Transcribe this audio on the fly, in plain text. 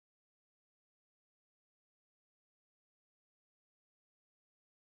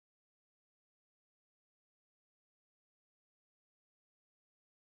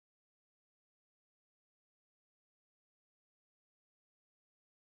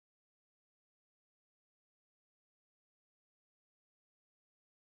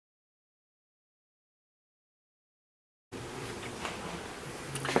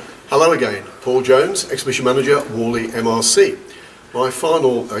Hello again, Paul Jones, Exhibition Manager, Warley MRC. My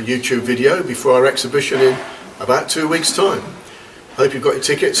final YouTube video before our exhibition in about 2 weeks' time. Hope you've got your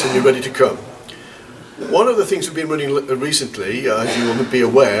tickets and you're ready to come. One of the things we've been running recently, as you will be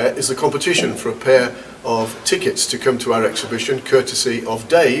aware, is the competition for a pair of tickets to come to our exhibition, courtesy of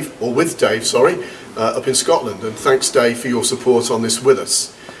Dave, or with Dave, sorry, up in Scotland. And thanks, Dave, for your support on this with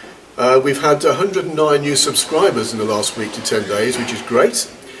us. We've had 109 new subscribers in the last week to 10 days, which is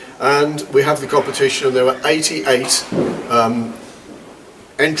great. And we have the competition, and there were 88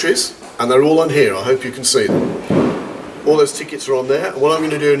 entries, and they're all on here. I hope you can see them. All those tickets are on there. And what I'm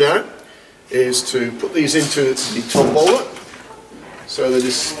going to do now is to put these into the tombola, so that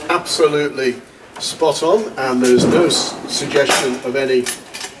it's absolutely spot on, and there's no suggestion of any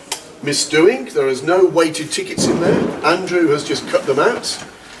misdoing. There is no weighted tickets in there. Andrew has just cut them out.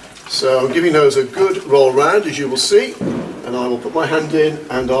 So I'm giving those a good roll round, as you will see, and I will put my hand in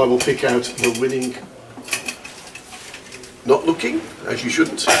and I will pick out the winning, not looking, as you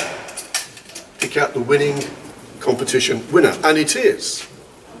shouldn't, pick out the winning competition winner, and it is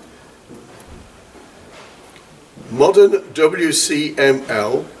Modern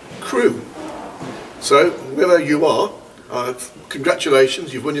WCML Crew. So whoever you are,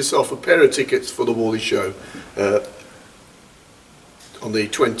 congratulations, you've won yourself a pair of tickets for the Warley show on the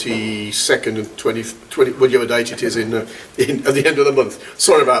 22nd and 20, whatever date it is at the end of the month.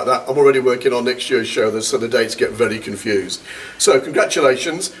 Sorry about that, I'm already working on next year's show, so the dates get very confused. So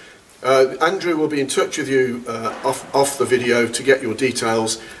congratulations. Andrew will be in touch with you off the video to get your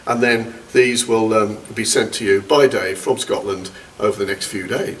details, and then these will be sent to you by Dave from Scotland over the next few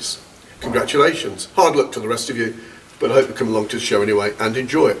days. Congratulations. Hard luck to the rest of you, but I hope you come along to the show anyway and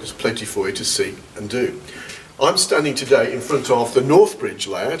enjoy it. There's plenty for you to see and do. I'm standing today in front of the Northbridge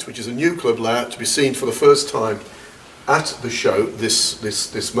layout, which is a new club layout to be seen for the first time at the show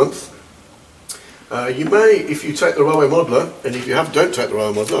this month. You may, if you take the Railway Modeller, and if you don't take the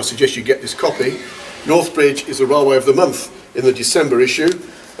Railway Modeller, I suggest you get this copy. Northbridge is the Railway of the Month in the December issue.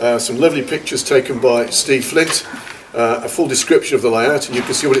 Some lovely pictures taken by Steve Flint, a full description of the layout, and you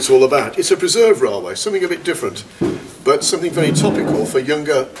can see what it's all about. It's a preserve railway, something a bit different, but something very topical for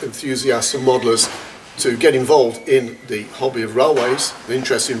younger enthusiasts and modellers to get involved in the hobby of railways, the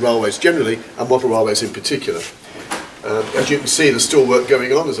interest in railways generally, and model railways in particular. As you can see, there's still work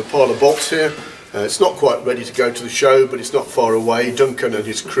going on. There's a pile of bolts here. It's not quite ready to go to the show, but it's not far away. Duncan and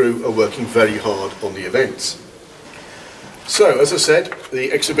his crew are working very hard on the events. So, as I said,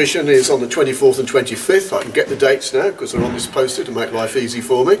 the exhibition is on the 24th and 25th. I can get the dates now because they're on this poster to make life easy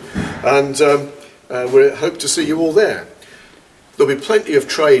for me. And we hope to see you all there. There'll be plenty of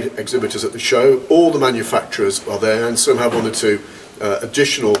trade exhibitors at the show. All the manufacturers are there, and some have one or two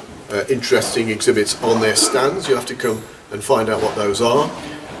additional interesting exhibits on their stands. You'll have to come and find out what those are.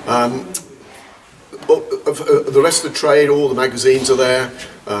 The rest of the trade, all the magazines are there,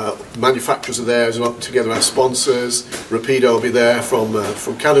 manufacturers are there as well, together our sponsors. Rapido will be there from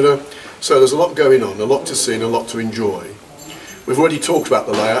Canada. So there's a lot going on, a lot to see and a lot to enjoy. We've already talked about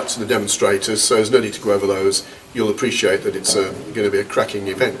the layouts and the demonstrators, so there's no need to go over those. You'll appreciate that it's going to be a cracking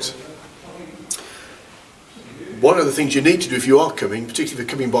event. One of the things you need to do if you are coming, particularly if you're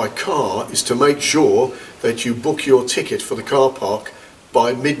coming by car, is to make sure that you book your ticket for the car park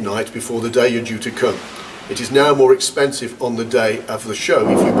by midnight before the day you're due to come. It is now more expensive on the day of the show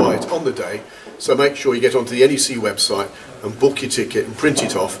if you buy it on the day, so make sure you get onto the NEC website and book your ticket and print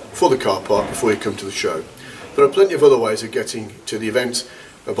it off for the car park before you come to the show. There are plenty of other ways of getting to the event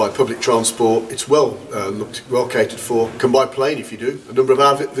by public transport. It's well catered for. Come by plane if you do. A number of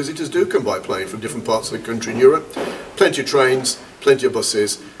our visitors do come by plane from different parts of the country in Europe. Plenty of trains, plenty of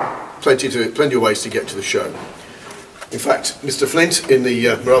buses, plenty of ways to get to the show. In fact, Mr. Flint in the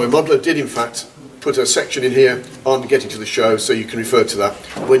Railway Modeller did in fact put a section in here on getting to the show, so you can refer to that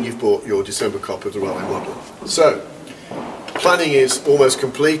when you've bought your December copy of the Railway Modeller. So, planning is almost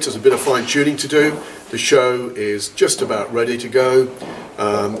complete. There's a bit of fine-tuning to do. The show is just about ready to go.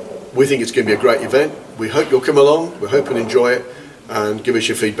 We think it's going to be a great event. We hope you'll come along. We hope and enjoy it, and give us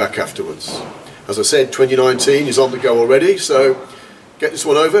your feedback afterwards. As I said, 2019 is on the go already, so get this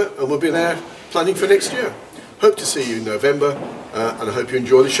one over and we'll be there planning for next year. Hope to see you in November, and I hope you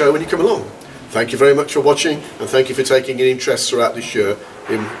enjoy the show when you come along. Thank you very much for watching, and thank you for taking an interest throughout this year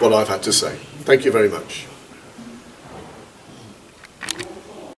in what I've had to say. Thank you very much.